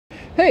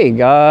Hey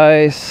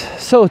guys,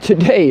 so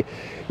today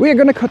we are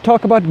going to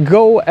talk about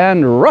Go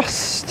and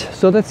Rust,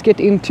 so let's get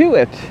into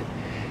it.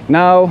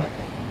 Now,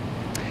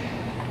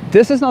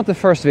 this is not the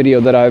first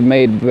video that I've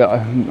made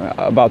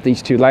about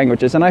these two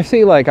languages, and I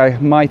feel like I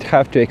might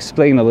have to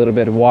explain a little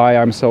bit why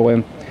I'm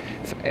so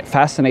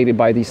fascinated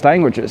by these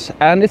languages.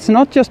 And it's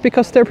not just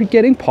because they're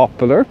getting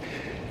popular,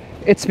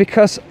 it's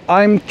because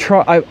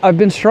I've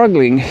been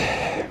struggling.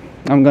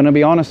 I'm going to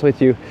be honest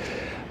with you.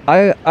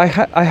 I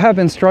have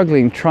been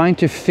struggling trying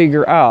to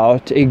figure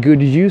out a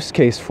good use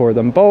case for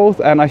them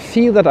both, and I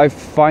feel that I've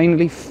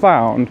finally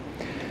found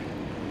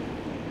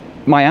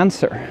my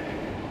answer.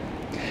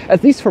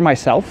 At least for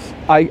myself.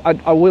 I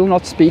will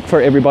not speak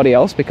for everybody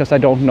else because I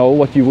don't know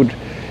what you would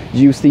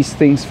use these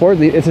things for.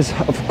 It is,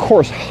 of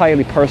course,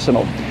 highly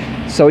personal,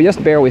 so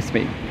just bear with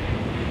me.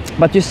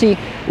 But you see,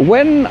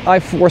 when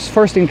I was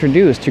first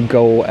introduced to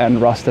Go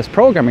and Rust as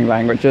programming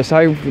languages,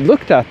 I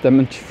looked at them,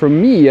 and for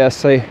me,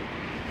 as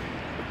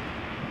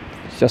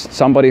just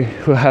somebody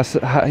who has,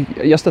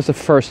 just at a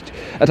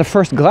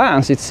first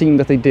glance, it seemed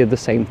that they did the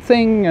same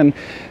thing. And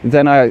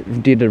then I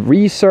did a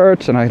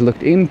research and I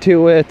looked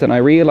into it, and I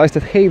realized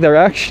that, hey, they're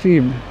actually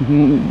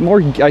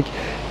more like,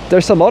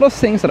 there's a lot of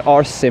things that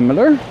are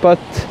similar, but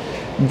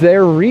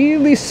they're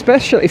really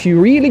special. If you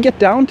really get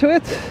down to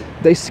it,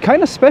 they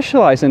kind of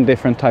specialize in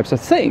different types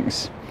of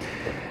things.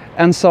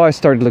 And so I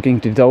started looking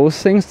into those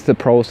things, the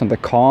pros and the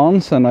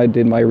cons, and I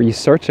did my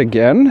research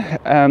again,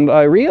 and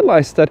I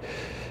realized that,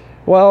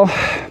 well,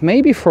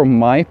 maybe for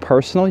my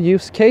personal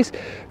use case,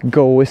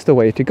 Go is the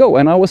way to go.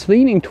 And I was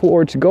leaning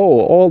towards Go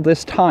all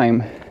this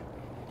time,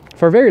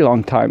 for a very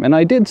long time. And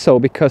I did so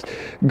because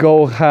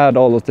Go had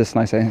all of this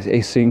nice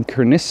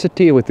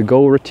asynchronicity with the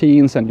Go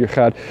routines, and you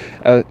had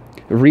a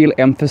real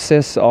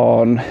emphasis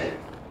on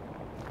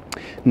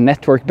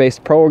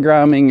network-based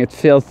programming. It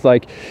feels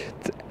like,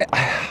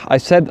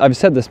 I've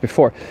said this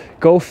before,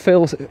 Go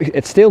feels,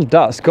 it still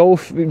does. Go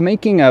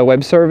making a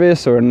web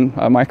service or a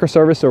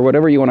microservice or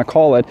whatever you want to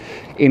call it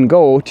in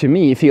Go, to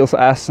me, feels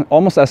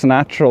almost as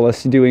natural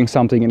as doing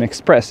something in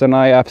Express, and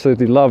I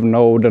absolutely love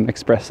Node and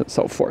Express and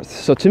so forth.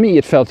 So to me,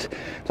 it felt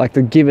like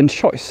the given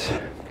choice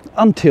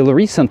until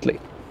recently.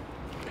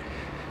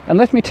 And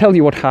let me tell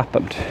you what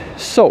happened.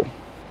 So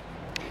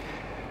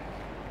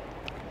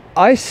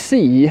I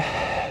see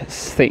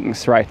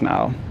things right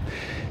now.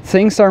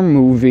 Things are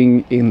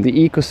moving in the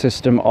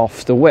ecosystem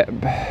of the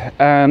web,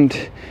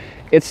 and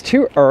it's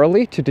too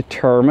early to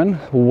determine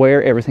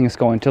where everything is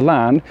going to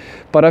land.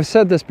 But I've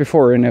said this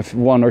before in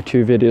one or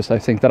two videos, I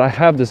think, that I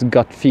have this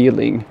gut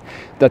feeling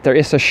that there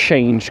is a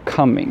change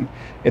coming.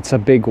 It's a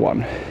big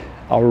one,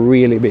 a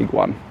really big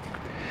one.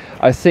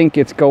 I think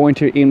it's going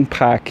to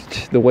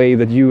impact the way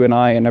that you and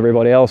I and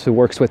everybody else who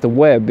works with the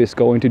web is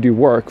going to do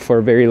work for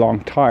a very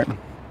long time.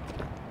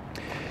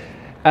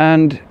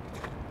 And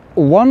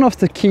one of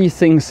the key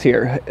things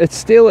here, it's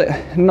still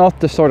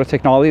not the sort of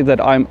technology that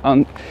I'm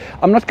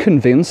not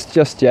convinced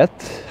just yet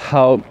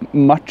how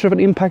much of an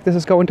impact this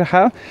is going to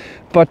have,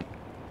 but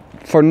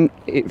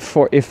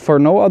if for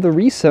no other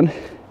reason,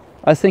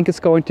 I think it's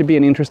going to be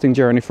an interesting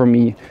journey for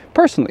me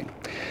personally.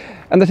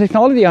 And the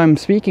technology I'm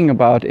speaking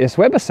about is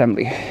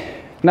WebAssembly.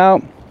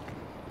 Now,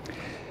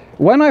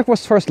 when I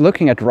was first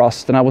looking at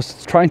Rust, and I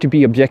was trying to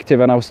be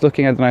objective, and I was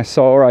looking at it and I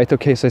saw, all right,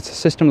 okay, so it's a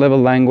system level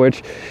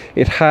language.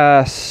 It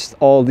has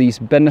all these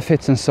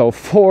benefits and so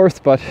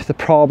forth, but the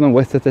problem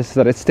with it is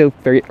that it's still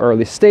very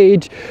early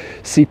stage.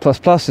 C++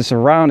 is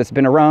around, it's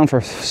been around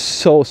for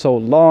so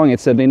long,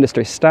 it's an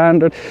industry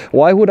standard.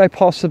 Why would I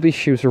possibly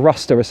choose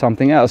Rust over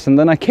something else? And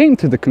then I came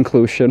to the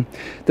conclusion,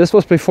 this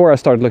was before I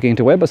started looking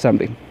into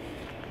WebAssembly.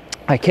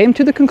 I came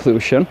to the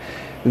conclusion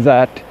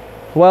that,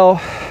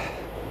 well,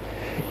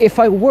 if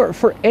I were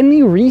for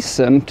any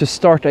reason to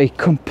start a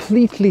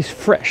completely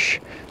fresh,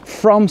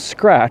 from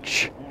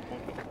scratch,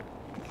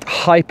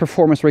 high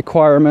performance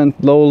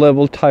requirement, low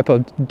level type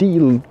of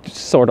deal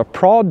sort of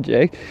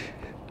project,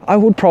 I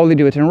would probably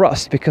do it in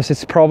Rust, because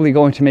it's probably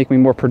going to make me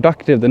more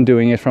productive than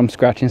doing it from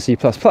scratch in C++.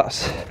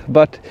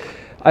 But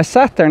I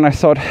sat there and I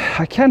thought,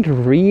 I can't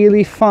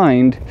really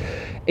find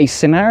a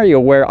scenario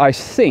where I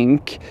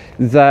think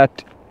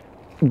that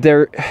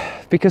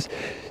because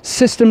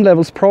system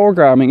levels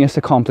programming is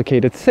a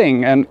complicated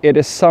thing, and it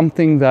is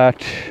something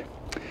that,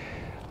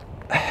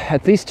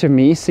 at least to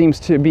me, seems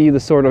to be the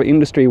sort of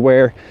industry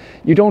where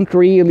you don't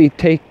really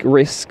take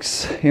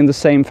risks in the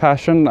same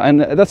fashion,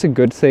 and that's a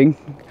good thing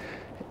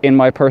in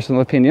my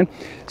personal opinion.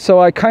 So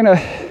I kind of,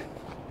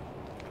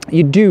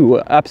 you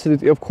do,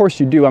 absolutely, of course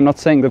you do. I'm not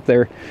saying that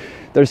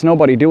there's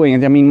nobody doing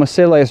it. I mean,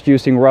 Mozilla is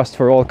using Rust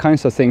for all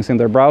kinds of things in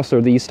their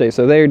browser these days,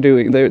 so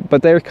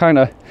but they're kind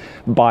of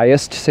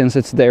biased since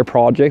it's their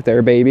project,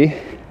 their baby.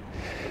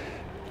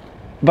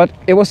 But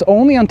it was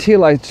only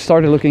until I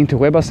started looking into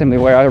WebAssembly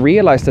where I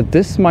realized that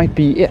this might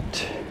be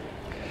it.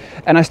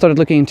 And I started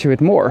looking into it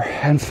more,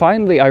 and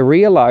finally I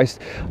realized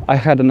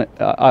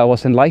I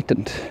was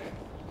enlightened.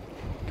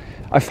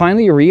 I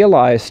finally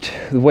realized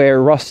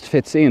where Rust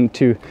fits in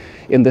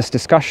this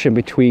discussion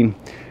between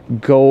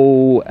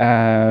Go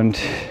and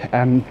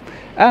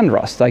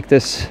Rust, like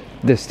this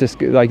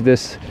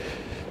this,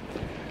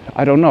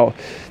 I don't know,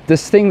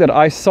 this thing that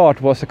I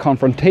thought was a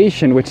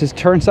confrontation, which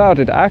turns out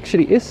it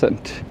actually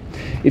isn't.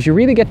 If you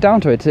really get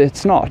down to it,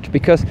 it's not,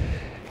 because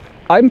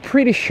I'm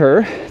pretty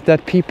sure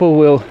that people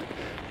will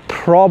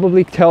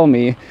probably tell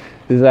me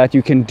that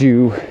you can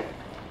do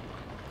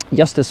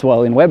just as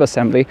well in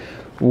WebAssembly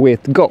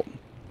with Go.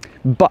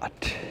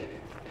 But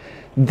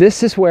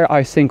this is where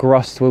I think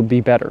Rust will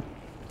be better,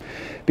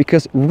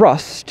 because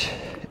Rust,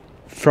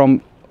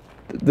 from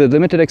the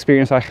limited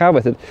experience I have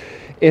with it,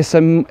 is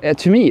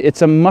to me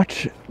it's a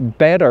much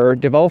better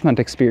development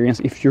experience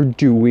if you're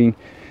doing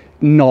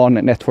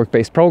non-network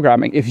based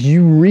programming. If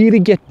you really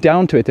get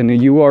down to it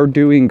and you are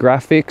doing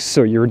graphics,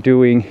 or you're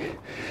doing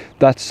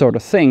that sort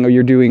of thing, or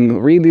you're doing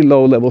really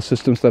low level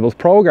systems level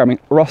programming,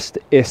 Rust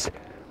is,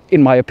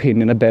 in my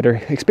opinion, a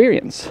better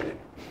experience.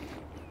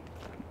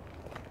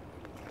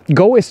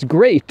 Go is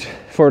great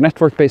for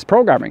network based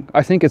programming.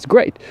 I think it's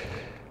great,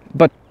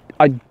 but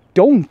I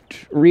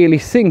don't really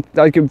think,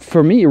 like,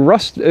 for me,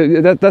 Rust,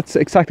 that's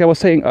exactly what I was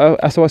saying,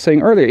 as I was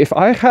saying earlier. If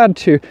I had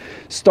to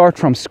start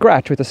from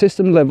scratch with a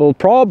system level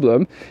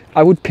problem,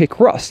 I would pick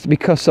Rust,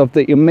 because of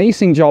the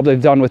amazing job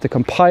they've done with the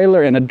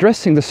compiler and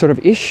addressing the sort of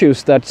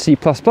issues that C++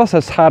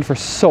 has had for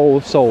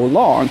so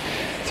long.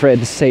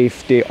 Thread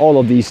safety, all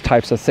of these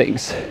types of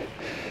things.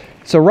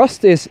 So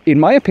Rust is, in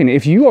my opinion,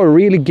 if you are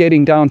really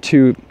getting down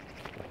to,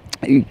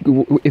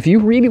 if you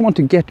really want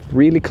to get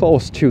really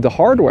close to the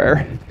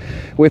hardware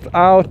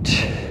without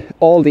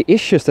all the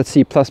issues that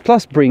C++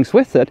 brings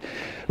with it,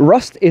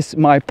 Rust is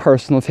my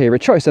personal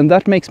favorite choice. And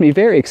that makes me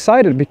very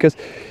excited, because,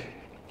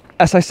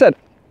 as I said,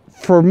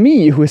 for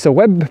me, who is a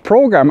web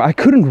programmer, I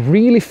couldn't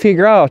really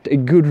figure out a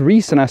good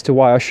reason as to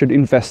why I should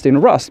invest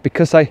in Rust,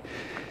 because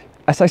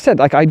as I said,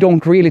 like, I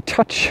don't really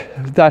touch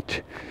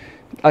that,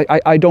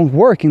 I don't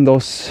work in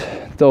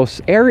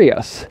those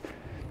areas,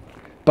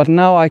 but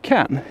now I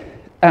can.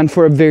 And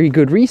for a very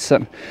good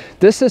reason.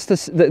 This is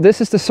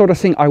the sort of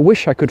thing I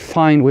wish I could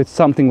find with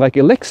something like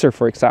Elixir,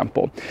 for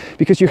example,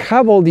 because you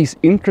have all these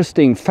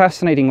interesting,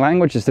 fascinating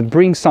languages that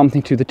bring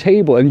something to the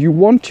table, and you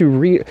want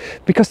to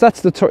because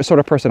that's the sort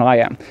of person I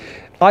am.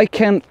 I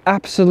can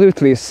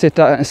absolutely sit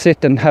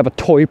and have a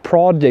toy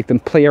project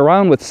and play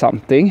around with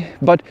something,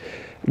 but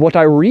what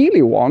I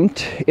really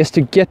want is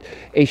to get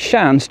a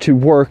chance to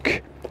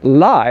work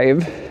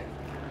live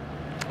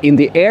in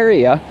the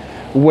area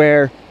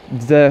where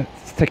the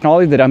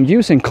technology that I'm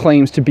using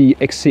claims to be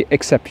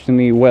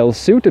exceptionally well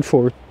suited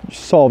for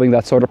solving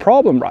that sort of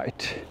problem,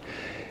 right?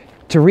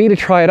 To really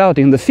try it out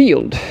in the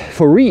field,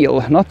 for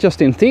real, not just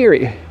in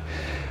theory.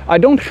 I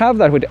don't have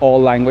that with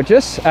all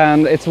languages,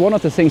 and it's one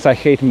of the things I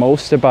hate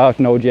most about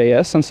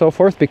Node.js and so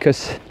forth,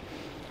 because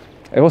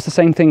it was the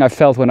same thing I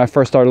felt when I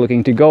first started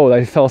looking to Go.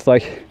 I felt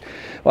like,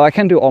 well, I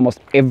can do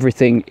almost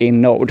everything in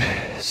Node.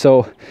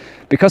 So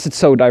because it's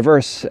so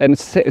diverse, and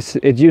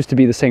it used to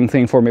be the same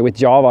thing for me with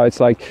Java.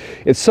 It's like,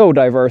 it's so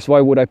diverse,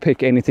 why would I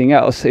pick anything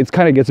else? It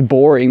kind of gets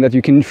boring that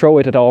you can throw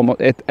it at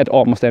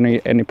almost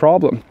any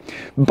problem.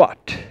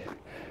 But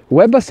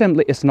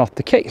WebAssembly is not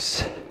the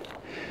case,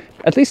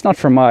 at least not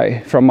from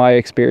my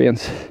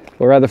experience,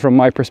 or rather from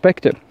my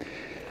perspective.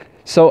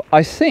 So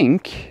I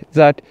think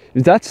that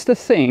that's the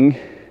thing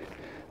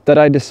that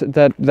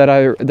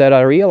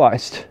I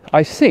realized.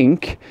 I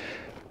think,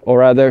 or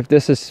rather,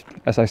 this is,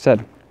 as I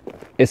said,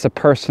 it's a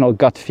personal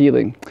gut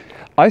feeling.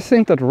 I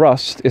think that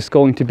Rust is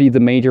going to be the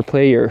major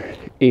player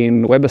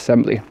in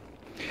WebAssembly.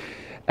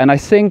 And I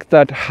think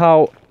that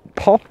how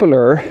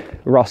popular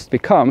Rust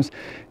becomes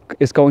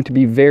is going to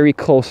be very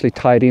closely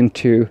tied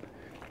into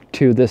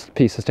this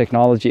piece of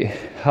technology.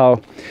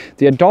 How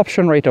the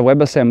adoption rate of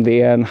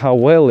WebAssembly and how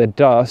well it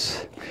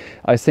does,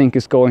 I think,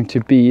 is going to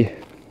be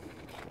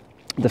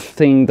the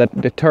thing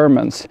that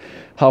determines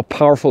how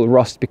powerful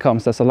Rust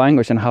becomes as a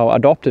language and how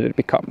adopted it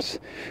becomes.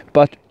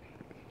 But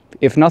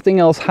if nothing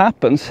else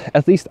happens,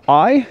 at least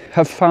I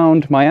have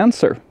found my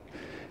answer.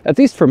 At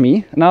least for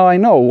me, now I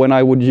know when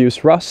I would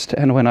use Rust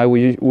and when I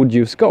would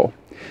use Go.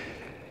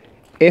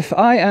 If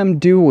I am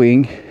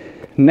doing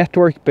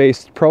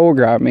network-based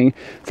programming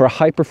for a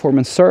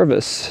high-performance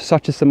service,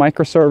 such as a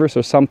microservice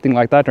or something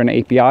like that, or an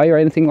API or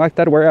anything like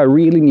that, where I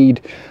really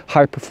need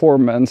high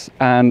performance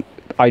and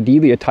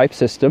ideally a type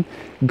system,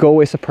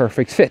 Go is a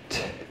perfect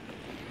fit.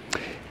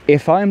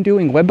 If I'm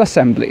doing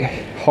WebAssembly,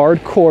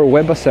 hardcore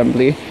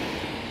WebAssembly,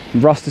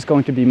 Rust is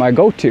going to be my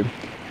go-to.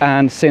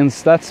 And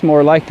since that's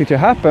more likely to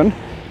happen,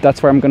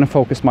 that's where I'm going to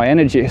focus my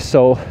energy.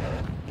 So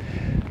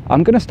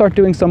I'm going to start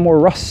doing some more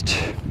Rust.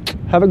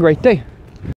 Have a great day.